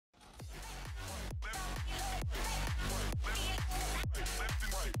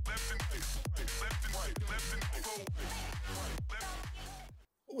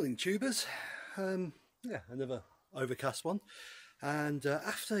Morning tubers. Yeah, another overcast one, and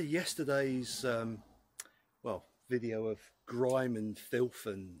after yesterday's well, video of grime and filth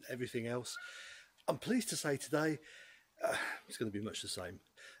and everything else, I'm pleased to say today it's going to be much the same.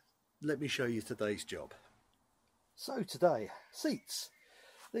 Let me show you today's job. So today, seats.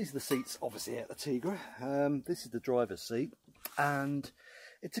 These are the seats obviously out the Tigra. This is the driver's seat, and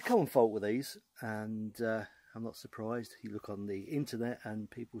it's a common fault with these, and I'm not surprised. You look on the internet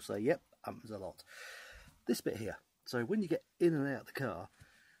and people say, yep, happens a lot. This bit here, so when you get in and out of the car,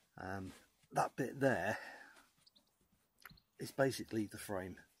 that bit there is basically the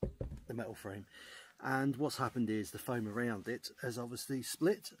frame, the metal frame. And what's happened is the foam around it has obviously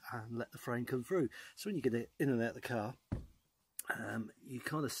split and let the frame come through. So when you get it in and out of the car, you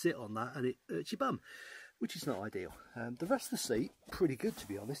kind of sit on that and it hurts your bum, which is not ideal. The rest of the seat, pretty good to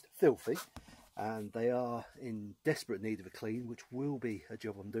be honest, filthy. And they are in desperate need of a clean, which will be a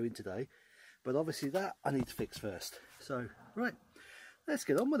job I'm doing today. But obviously that I need to fix first. So, right, let's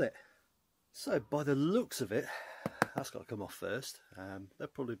get on with it. So by the looks of it, that's got to come off first.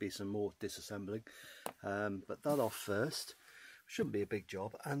 There'll probably be some more disassembling, but that off first. Shouldn't be a big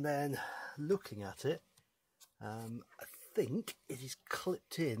job. And then looking at it, I think it is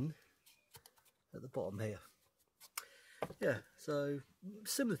clipped in at the bottom here. Yeah, so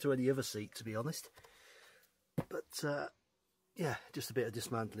similar to any other seat, to be honest. But yeah, just a bit of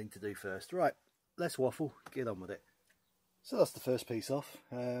dismantling to do first. Right, let's waffle, get on with it. So that's the first piece off.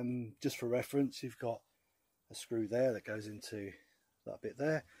 Just for reference, you've got a screw there that goes into that bit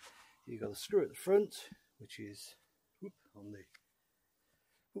there. You've got a screw at the front, which is on the,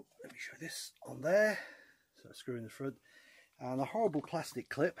 let me show this, on there. So a screw in the front, and a horrible plastic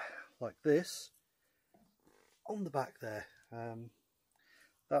clip like this on the back there.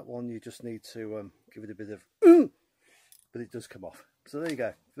 That one you just need to give it a bit of but it does come off. So there you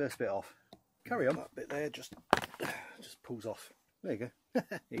go, first bit off. Carry on, that bit there just pulls off. There you go.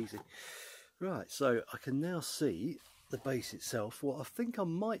 Easy. Right, so I can now see the base itself. What I think I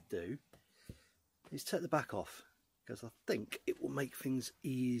might do is take the back off, because I think it will make things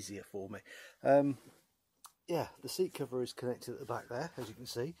easier for me. Yeah, the seat cover is connected at the back there, as you can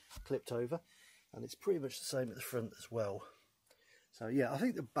see, clipped over, and it's pretty much the same at the front as well. So yeah, I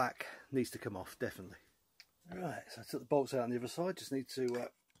think the back needs to come off, definitely. Right, so I took the bolts out on the other side, just need to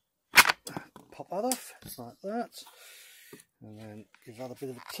pop that off, like that, and then give that a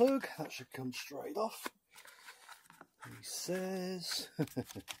bit of a tug. That should come straight off. He says,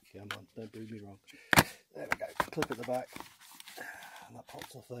 come on, don't do me wrong. There we go, clip at the back, and that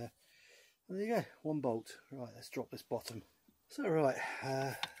pops off there. And there you go, one bolt. Right, let's drop this bottom. So right,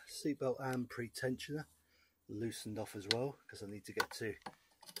 seatbelt and pre-tensioner loosened off as well, because I need to get to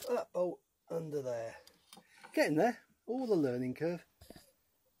that bolt under there. Getting there, all the learning curve.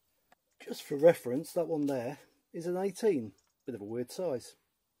 Just for reference, that one there is an 18, bit of a weird size.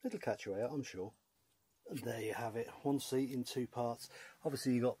 It'll catch you out, I'm sure. And there you have it, one seat in two parts.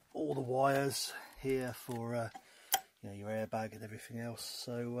 Obviously you've got all the wires here for you know, your airbag and everything else.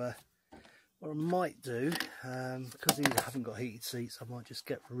 So what I might do, because these haven't got heated seats, I might just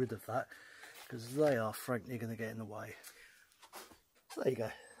get rid of that, because they are frankly going to get in the way. So there you go,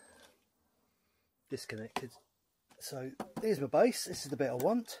 disconnected. So here's my base, this is the bit I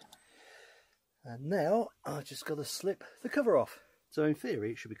want. And now I've just got to slip the cover off. So in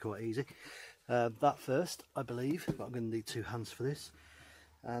theory it should be quite easy. That first, I believe, but I'm going to need two hands for this.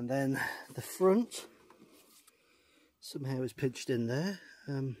 And then the front somehow is pinched in there.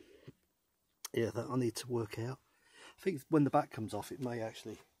 Yeah, that I need to work out. I think when the back comes off it may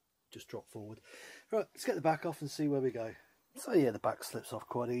actually just drop forward. Right, let's get the back off and see where we go. So yeah, the back slips off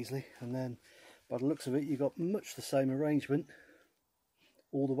quite easily, and then by the looks of it you've got much the same arrangement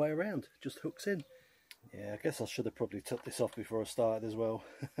all the way around, just hooks in. Yeah, I guess I should have probably took this off before I started as well.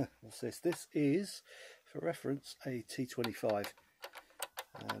 What's this? This is, for reference, a T25.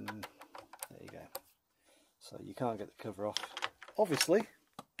 There you go. So you can't get the cover off, obviously,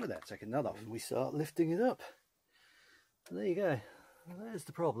 without taking that off. And we start lifting it up. And there you go. Well, there's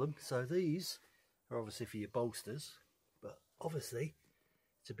the problem. So these are obviously for your bolsters, but obviously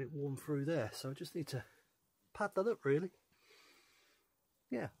it's a bit warm through there. So I just need to pad that up, really.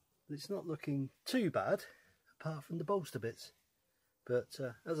 Yeah, it's not looking too bad, apart from the bolster bits. But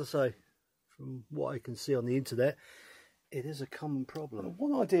as I say, from what I can see on the internet, it is a common problem.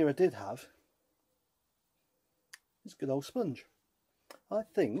 One idea I did have is a good old sponge. I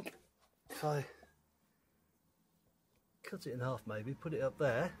think if I cut it in half, maybe put it up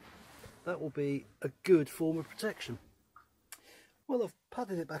there, that will be a good form of protection. Well, I've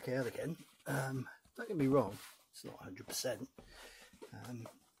padded it back out again. Don't get me wrong, it's not 100%.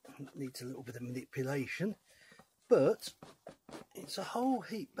 It needs a little bit of manipulation, but it's a whole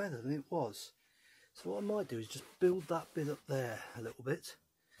heap better than it was. So what I might do is just build that bit up there a little bit.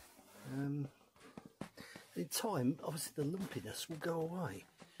 In time, obviously the lumpiness will go away.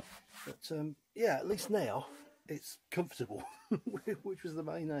 But yeah, at least now it's comfortable, which was the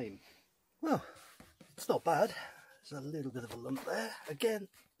main aim. Well, it's not bad. There's a little bit of a lump there. Again,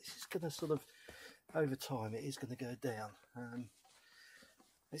 this is going to sort of, over time, it is going to go down.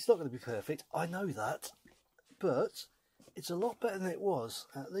 It's not going to be perfect, I know that, but it's a lot better than it was.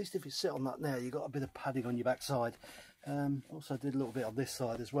 At least if you sit on that now, you've got a bit of padding on your backside. Also did a little bit on this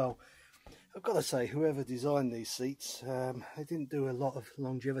side as well. I've got to say, whoever designed these seats, they didn't do a lot of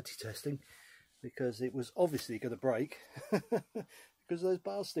longevity testing, because it was obviously going to break because those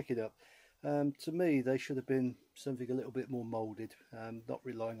bars sticking up. To me, they should have been something a little bit more moulded, not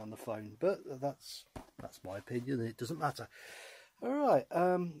relying on the foam, but that's my opinion, and it doesn't matter. Alright,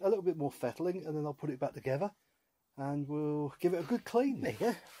 a little bit more fettling, and then I'll put it back together and we'll give it a good clean. There you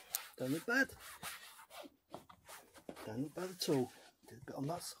go. Don't look bad. Don't look bad at all. Did a bit on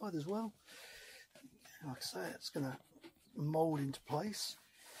that side as well. Like I say, it's going to mould into place.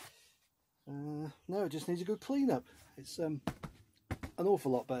 No, it just needs a good clean up. It's an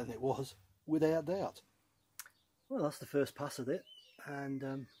awful lot better than it was, without doubt. Well, that's the first pass of it,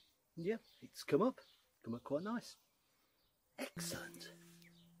 and yeah, it's come up quite nice. Excellent.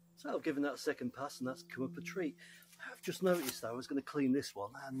 So I've given that a second pass, and that's come up a treat. I've just noticed though, I was going to clean this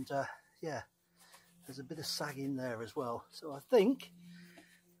one, and yeah, there's a bit of sag in there as well. So I think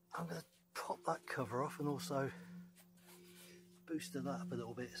I'm going to pop that cover off and also booster that up a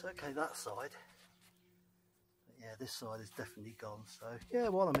little bit. It's okay that side, but yeah, this side is definitely gone. So yeah,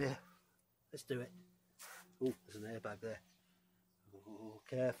 while I'm here, let's do it. Oh, there's an airbag there. Oh,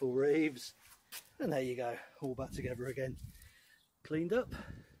 careful, Reeves. And there you go, all back together again. Cleaned up,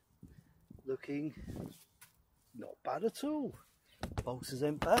 looking not bad at all. Bolsters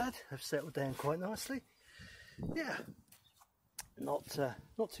ain't bad, have settled down quite nicely. Yeah, not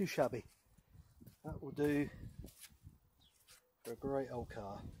too shabby. That will do for a great old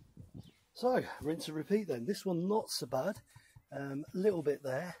car. So, rinse and repeat then. This one not so bad. A little bit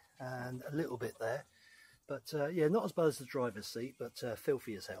there and a little bit there. But yeah, not as bad as the driver's seat, but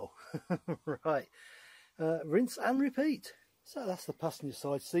filthy as hell. Right, rinse and repeat. So that's the passenger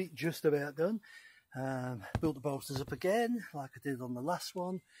side seat, just about done. Built the bolsters up again, like I did on the last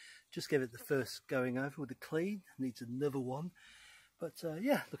one. Just gave it the first going over with the clean. Needs another one. But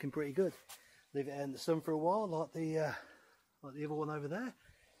yeah, looking pretty good. Leave it out in the sun for a while, like the other one over there.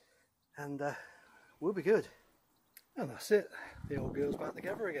 And we'll be good. And that's it. The old girl's back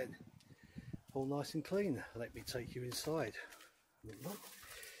together again. All nice and clean. Let me take you inside. Look,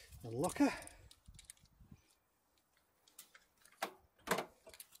 unlock her.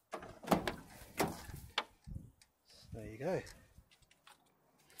 There you go.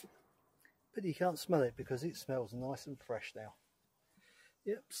 But you can't smell it because it smells nice and fresh now.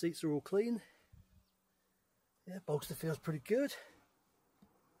 Yep, seats are all clean. Yeah, bolster feels pretty good.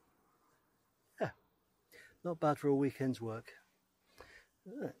 Yeah, not bad for a weekend's work.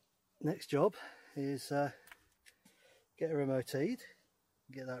 Right. Next job is get her MOT'd,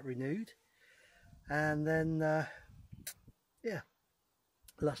 get that renewed, and then yeah,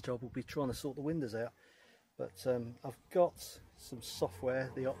 last job will be trying to sort the windows out. But I've got some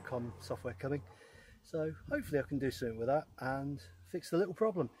software, the Opcom software coming, so hopefully I can do something with that and fix the little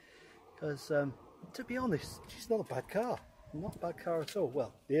problem. Because to be honest, she's not a bad car, not a bad car at all.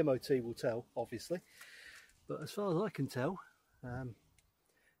 Well, the MOT will tell, obviously, but as far as I can tell,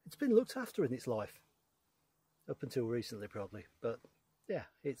 it's been looked after in its life, up until recently probably. But yeah,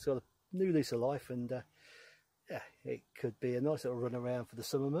 it's got a new lease of life, and yeah, it could be a nice little run around for the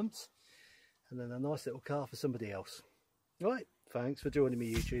summer months, and then a nice little car for somebody else. Right, thanks for joining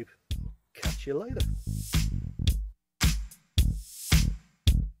me, YouTube. Catch you later.